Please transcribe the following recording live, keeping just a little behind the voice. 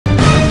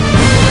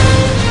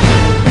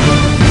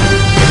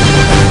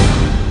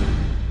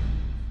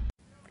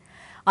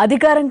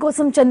అధికారం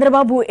కోసం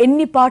చంద్రబాబు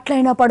ఎన్ని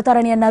పాటలైనా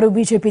పడతారని అన్నారు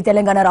బీజేపీ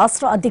తెలంగాణ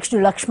రాష్ట్ర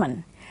అధ్యక్షుడు లక్ష్మణ్.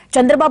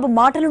 చంద్రబాబు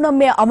మాటలు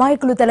నమ్మే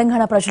అమాయకులు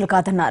తెలంగాణ ప్రజలు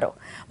కాదన్నారు.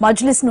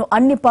 మజ్లిస్ ను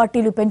అన్ని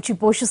పార్టీలు పెంచి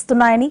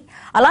పోషిస్తున్నాయని,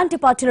 అలాంటి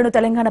పార్టీలను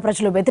తెలంగాణ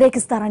ప్రజలు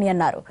వ్యతిరేకిస్తారని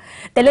అన్నారు.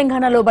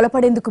 తెలంగాణలో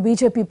బలపడేందుకు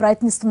బీజేపీ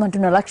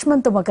ప్రయత్నిస్తుందంటున్న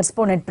లక్ష్మణ్ తో మా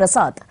correspondent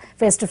Prasad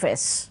face to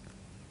face.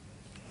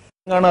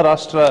 Telangana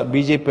రాష్ట్ర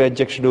బీజేపీ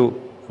అధ్యక్షుడు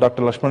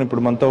డాక్టర్ లక్ష్మణ్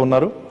ఇప్పుడు మనతో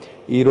ఉన్నారు.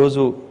 ఈ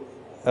రోజు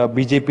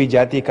బీజేపీ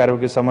జాతీయ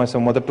కార్యవర్గ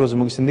సమావేశం మొదటి రోజు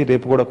ముగిసింది.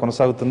 రేపు కూడా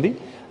కొనసాగుతుంది.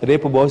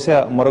 రేపు బహుశా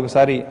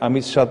మరొకసారి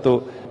అమిత్ షాతో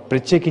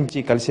ప్రత్యేకించి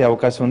కలిసే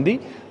అవకాశం ఉంది.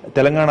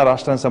 తెలంగాణ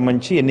రాష్ట్రానికి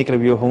సంబంధించి ఎన్నికల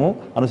వ్యూహము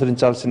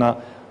అనుసరించాల్సిన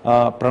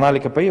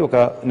ప్రణాళికపై ఒక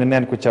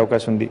నిర్ణయానికి వచ్చే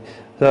అవకాశం ఉంది.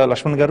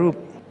 లక్ష్మణ్ గారు,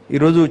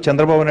 ఈరోజు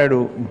చంద్రబాబు నాయుడు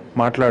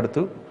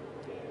మాట్లాడుతూ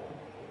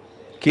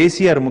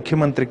కేసీఆర్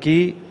ముఖ్యమంత్రికి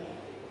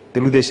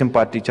తెలుగుదేశం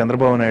పార్టీ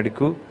చంద్రబాబు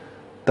నాయుడుకు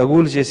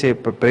తగువులు చేసే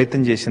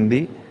ప్రయత్నం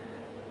చేసింది,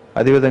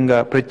 అదేవిధంగా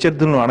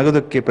ప్రత్యర్థులను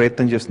అణగదొక్కే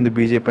ప్రయత్నం చేస్తుంది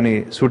బీజేపీ అని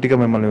సూటిగా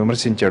మిమ్మల్ని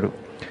విమర్శించాడు.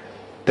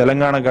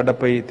 తెలంగాణ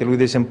గడ్డపై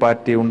తెలుగుదేశం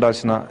పార్టీ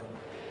ఉండాల్సిన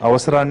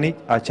అవసరాన్ని,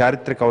 ఆ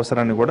చారిత్రక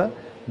అవసరాన్ని కూడా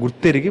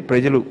గుర్తెరిగి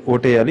ప్రజలు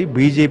ఓటేయాలి.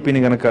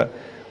 బీజేపీని గనక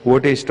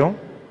ఓటేయటం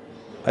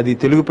అది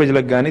తెలుగు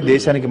ప్రజలకు కానీ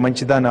దేశానికి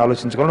మంచిదా అని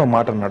ఆలోచించుకోవాలని ఒక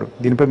మాట అన్నాడు.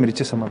 దీనిపై మీరు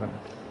ఇచ్చే సమాధానం.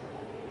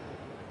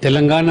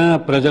 తెలంగాణ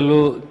ప్రజలు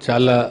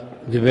చాలా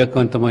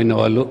వివేకవంతమైన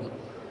వాళ్ళు.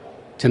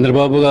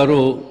 చంద్రబాబు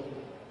గారు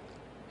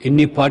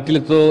ఎన్ని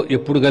పార్టీలతో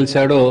ఎప్పుడు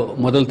కలిశాడో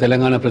మొదలు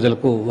తెలంగాణ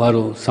ప్రజలకు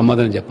వారు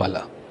సమాధానం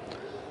చెప్పాలా.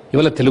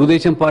 ఇవాళ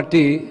తెలుగుదేశం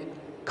పార్టీ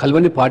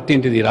కలవని పార్టీ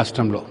ఏంటిది ఈ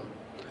రాష్ట్రంలో.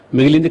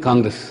 మిగిలింది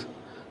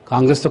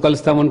కాంగ్రెస్తో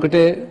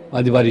కలుస్తామనుకుంటే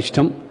అది వారి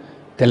ఇష్టం.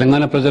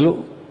 తెలంగాణ ప్రజలు,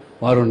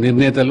 వారు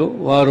నిర్ణేతలు,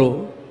 వారు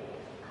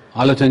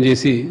ఆలోచన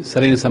చేసి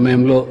సరైన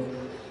సమయంలో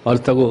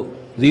వారు తగు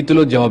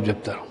రీతిలో జవాబు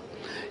చెప్తారు.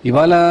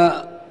 ఇవాళ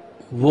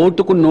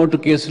ఓటుకు నోటు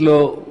కేసులో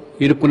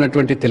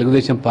ఇరుక్కున్నటువంటి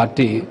తెలుగుదేశం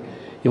పార్టీ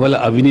ఇవాళ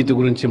అవినీతి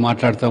గురించి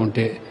మాట్లాడుతూ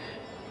ఉంటే,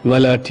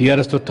 ఇవాళ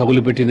టీఆర్ఎస్తో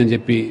తగులు పెట్టిందని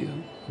చెప్పి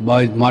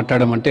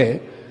మాట్లాడమంటే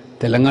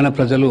తెలంగాణ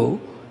ప్రజలు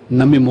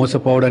నమ్మి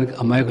మోసపోవడానికి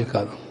అమాయకులు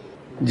కాదు.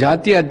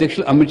 జాతీయ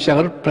అధ్యక్షులు అమిత్ షా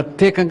గారు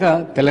ప్రత్యేకంగా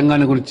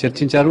తెలంగాణ గురించి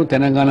చర్చించారు.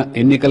 తెలంగాణ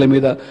ఎన్నికల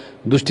మీద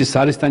దృష్టి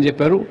సారిస్తానని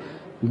చెప్పారు.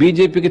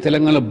 బీజేపీకి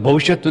తెలంగాణలో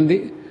భవిష్యత్తు ఉంది.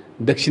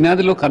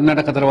 దక్షిణాదిలో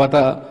కర్ణాటక తర్వాత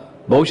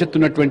భవిష్యత్తు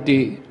ఉన్నటువంటి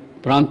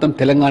ప్రాంతం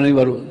తెలంగాణ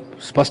వారు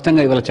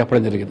స్పష్టంగా ఇవాళ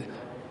చెప్పడం జరిగింది.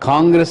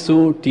 కాంగ్రెస్,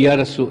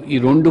 టీఆర్ఎస్ ఈ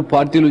రెండు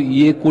పార్టీలు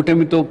ఏ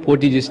కూటమితో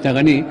పోటీ చేసినా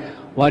కానీ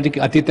వాటికి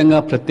అతీతంగా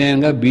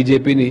ప్రత్యేకంగా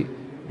బీజేపీని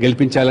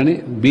గెలిపించాలని,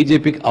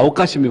 బీజేపీకి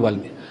అవకాశం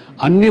ఇవ్వాలని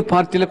అన్ని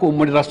పార్టీలకు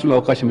ఉమ్మడి రాష్ట్రంలో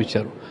అవకాశం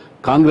ఇచ్చారు.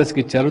 కాంగ్రెస్కి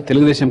ఇచ్చారు,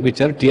 తెలుగుదేశంకి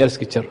ఇచ్చారు,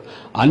 టీఆర్ఎస్కి ఇచ్చారు.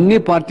 అన్ని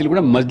పార్టీలు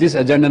కూడా మజ్లిస్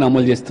అజెండాను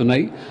అమలు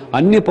చేస్తున్నాయి.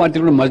 అన్ని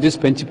పార్టీలు కూడా మజ్లిస్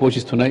పెంచి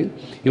పోషిస్తున్నాయి.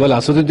 ఇవాళ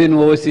అసదుద్దీన్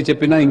ఓవైసీ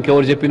చెప్పినా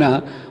ఇంకెవరు చెప్పినా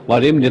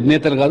వారేం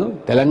నిర్ణేతలు కాదు,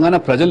 తెలంగాణ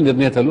ప్రజలు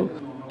నిర్ణేతలు.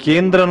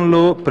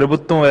 కేంద్రంలో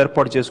ప్రభుత్వం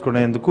ఏర్పాటు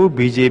చేసుకునేందుకు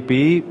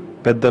బీజేపీ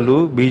పెద్దలు,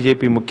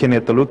 బీజేపీ ముఖ్య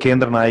నేతలు,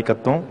 కేంద్ర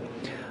నాయకత్వం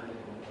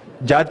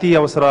జాతీయ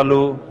అవసరాలు,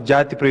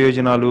 జాతి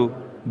ప్రయోజనాలు,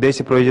 దేశ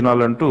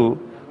ప్రయోజనాలు అంటూ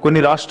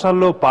కొన్ని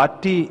రాష్ట్రాల్లో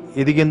పార్టీ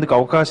ఎదిగేందుకు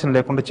అవకాశం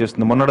లేకుండా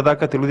చేస్తుంది.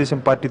 మొన్నటిదాకా తెలుగుదేశం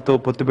పార్టీతో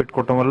పొత్తు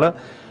పెట్టుకోవటం వల్ల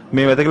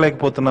మేము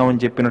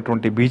ఎదగలేకపోతున్నామని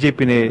చెప్పినటువంటి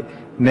బీజేపీ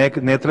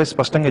నేతలే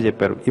స్పష్టంగా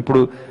చెప్పారు.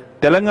 ఇప్పుడు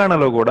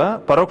తెలంగాణలో కూడా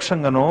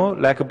పరోక్షంగానో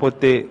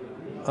లేకపోతే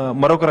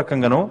మరొక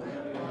రకంగానో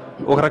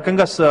ఒక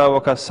రకంగా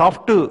ఒక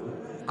సాఫ్ట్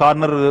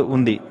కార్నర్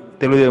ఉంది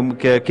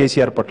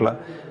కేసీఆర్ పట్ల.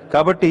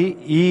 కాబట్టి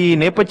ఈ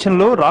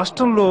నేపథ్యంలో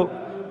రాష్ట్రంలో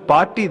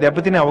పార్టీ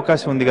దెబ్బతినే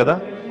అవకాశం ఉంది కదా,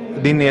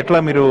 దీన్ని ఎట్లా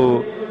మీరు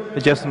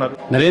చేస్తున్నారు?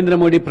 నరేంద్ర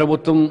మోడీ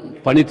ప్రభుత్వం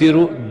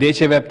పనితీరు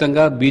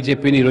దేశవ్యాప్తంగా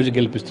బీజేపీని ఈరోజు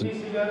గెలిపిస్తుంది.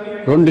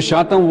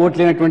 2%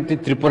 ఓట్లైనటువంటి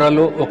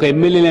త్రిపురలో, ఒక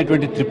ఎమ్మెల్యే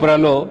అయినటువంటి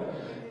త్రిపురలో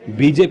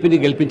బీజేపీని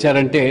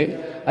గెలిపించారంటే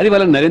అది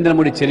వాళ్ళ నరేంద్ర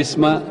మోడీ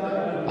చరిస్మా,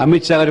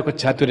 అమిత్ షా గారి యొక్క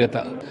చాతుర్యత.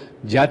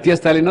 జాతీయ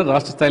స్థాయిలోనో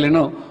రాష్ట్ర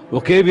స్థాయిలోనో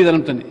ఒకే విధానం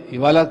ఉంటుంది.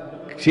 ఇవాళ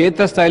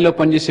క్షేత్రస్థాయిలో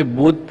పనిచేసే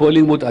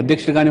పోలింగ్ బూత్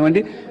అధ్యక్షుడు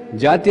కానివ్వండి,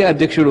 జాతీయ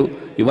అధ్యక్షుడు,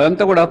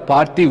 ఇవాళంతా కూడా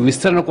పార్టీ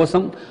విస్తరణ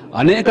కోసం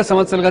అనేక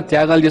సంవత్సరాలుగా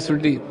త్యాగాలు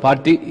చేస్తున్నటువంటి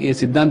పార్టీ ఏ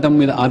సిద్ధాంతం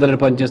మీద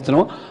ఆధారపడి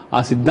పనిచేస్తున్నామో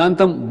ఆ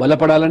సిద్ధాంతం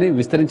బలపడాలని,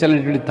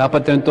 విస్తరించాలనేటువంటి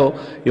తాపత్రయంతో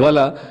ఇవాళ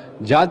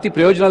జాతి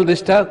ప్రయోజనాల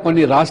దృష్ట్యా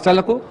కొన్ని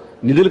రాష్ట్రాలకు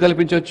నిధులు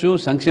కల్పించవచ్చు,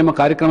 సంక్షేమ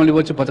కార్యక్రమాలు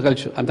ఇవ్వచ్చు,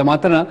 పథకాలు. అంత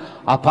మాత్రాన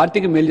ఆ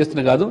పార్టీకి మేలు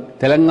చేస్తున్న కాదు,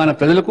 తెలంగాణ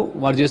ప్రజలకు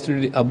వారు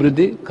చేస్తున్న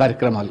అభివృద్ధి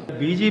కార్యక్రమాలు.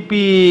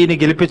 బీజేపీని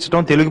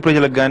గెలిపించడం తెలుగు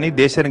ప్రజలకు కానీ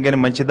దేశానికి కానీ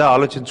మంచిదా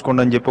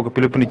ఆలోచించుకోండి అని చెప్పి ఒక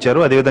పిలుపునిచ్చారు.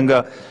 అదేవిధంగా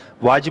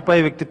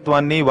వాజ్పేయి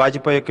వ్యక్తిత్వాన్ని,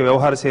 వాజ్పేయి యొక్క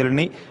వ్యవహార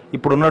శైలిని,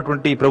 ఇప్పుడు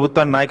ఉన్నటువంటి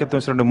ప్రభుత్వాన్ని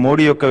నాయకత్వం ఇస్తున్న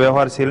మోడీ యొక్క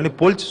వ్యవహార శైలిని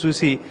పోల్చి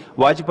చూసి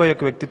వాజ్పేయి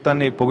యొక్క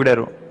వ్యక్తిత్వాన్ని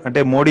పొగిడారు.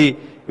 అంటే మోడీ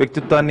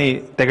వ్యక్తిత్వాన్ని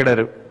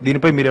తెగడారు.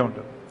 దీనిపై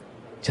మీరేమంటారు?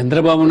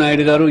 చంద్రబాబు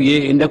నాయుడు గారు ఏ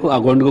ఎండకు ఆ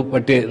గొండుకు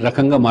పట్టే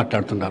రకంగా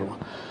మాట్లాడుతున్నారు.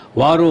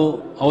 వారు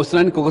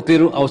అవసరానికి ఒక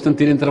తీరు, అవసరం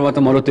తీరిన తర్వాత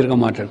మరో తీరుగా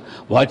మాట్లాడారు.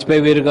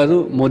 వాజ్పేయి వేరు కాదు,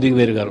 మోదీ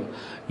వేరు కాదు.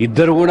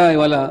 ఇద్దరు కూడా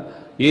ఇవాళ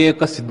ఏ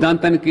యొక్క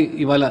సిద్ధాంతానికి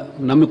ఇవాళ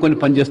నమ్ముకొని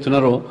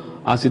పనిచేస్తున్నారో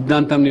ఆ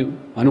సిద్ధాంతాన్ని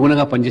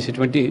అనుగుణంగా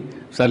పనిచేసేటువంటి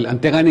సరే.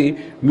 అంతేగాని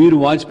మీరు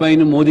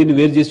వాజ్పేయిని, మోదీని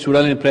వేరు చేసి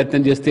చూడాలని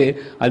ప్రయత్నం చేస్తే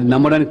అది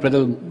నమ్మడానికి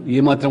ప్రజలు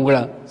ఏమాత్రం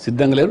కూడా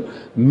సిద్ధంగా లేరు.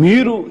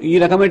 మీరు ఈ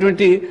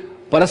రకమైనటువంటి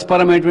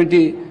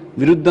పరస్పరమైనటువంటి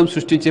విరుద్ధం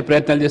సృష్టించే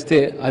ప్రయత్నాలు చేస్తే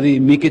అది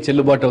మీకే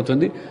చెల్లుబాటు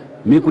అవుతుంది.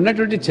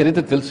 మీకున్నటువంటి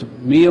చరిత్ర తెలుసు,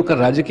 మీ యొక్క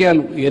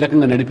రాజకీయాలు ఏ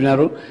రకంగా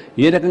నడిపినారో,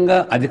 ఏ రకంగా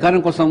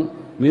అధికారం కోసం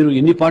మీరు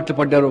ఎన్ని పాటలు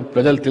పడ్డారో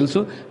ప్రజలు తెలుసు.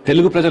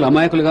 తెలుగు ప్రజలు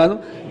అమాయకులు కాదు.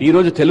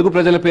 ఈరోజు తెలుగు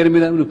ప్రజల పేరు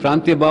మీద మీరు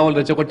ప్రాంతీయ భావాలు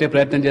రెచ్చగొట్టే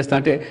ప్రయత్నం చేస్తా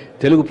అంటే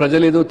తెలుగు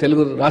ప్రజలేదో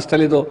తెలుగు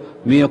రాష్ట్రాలేదో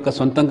మీ యొక్క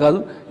సొంతం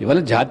కాదు.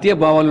 ఇవాళ జాతీయ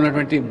భావాలు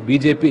ఉన్నటువంటి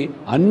బీజేపీ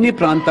అన్ని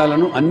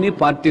ప్రాంతాలను, అన్ని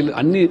పార్టీలు,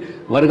 అన్ని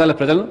వర్గాల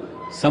ప్రజలను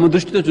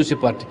సమదృష్టితో చూసే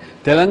పార్టీ.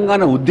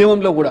 తెలంగాణ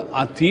ఉద్యమంలో కూడా,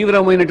 ఆ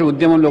తీవ్రమైనటువంటి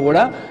ఉద్యమంలో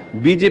కూడా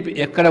బీజేపీ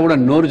ఎక్కడ కూడా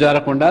నోరు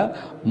జారకుండా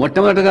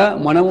మొట్టమొదటిగా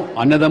మనం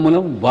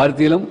అన్నదమ్ములం,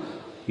 భారతీయులం,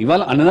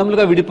 ఇవాళ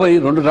అన్నదమ్ములుగా విడిపోయి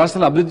 2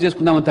 రాష్ట్రాలు అభివృద్ధి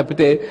చేసుకుందామని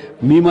తప్పితే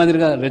మీ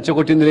మాదిరిగా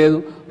రెచ్చగొట్టింది లేదు,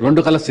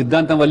 2 కళ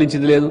సిద్ధాంతం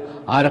వల్లించింది లేదు.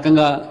 ఆ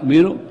రకంగా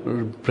మీరు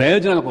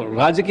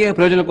రాజకీయ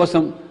ప్రయోజనాల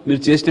కోసం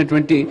మీరు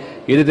చేసినటువంటి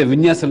ఏదైతే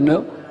విన్యాసాలు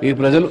ఉన్నాయో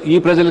ఈ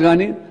ప్రజలు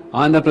కానీ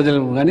ఆంధ్ర ప్రజలు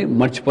కానీ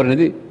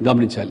మర్చిపోరనేది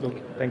గమనించాలి.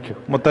 Thank you.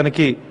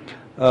 మొత్తానికి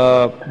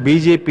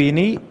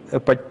బీజేపీని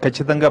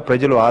ఖచ్చితంగా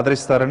ప్రజలు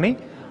ఆదరిస్తారని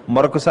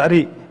మరొకసారి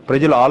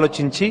ప్రజలు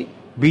ఆలోచించి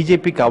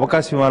బీజేపీకి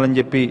అవకాశం ఇవ్వాలని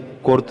చెప్పి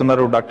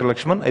కోరుతున్నారు డాక్టర్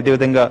లక్ష్మణ్.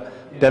 అదేవిధంగా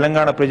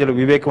తెలంగాణ ప్రజలు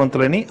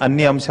వివేకవంతులని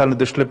అన్ని అంశాలను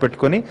దృష్టిలో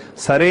పెట్టుకుని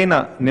సరైన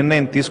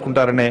నిర్ణయం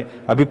తీసుకుంటారనే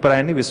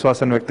అభిప్రాయాన్ని,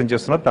 విశ్వాసాన్ని వ్యక్తం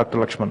చేస్తున్నారు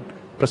డాక్టర్ లక్ష్మణ్.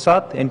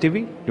 ప్రసాద్, NTV,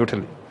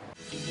 న్యూఢిల్లీ.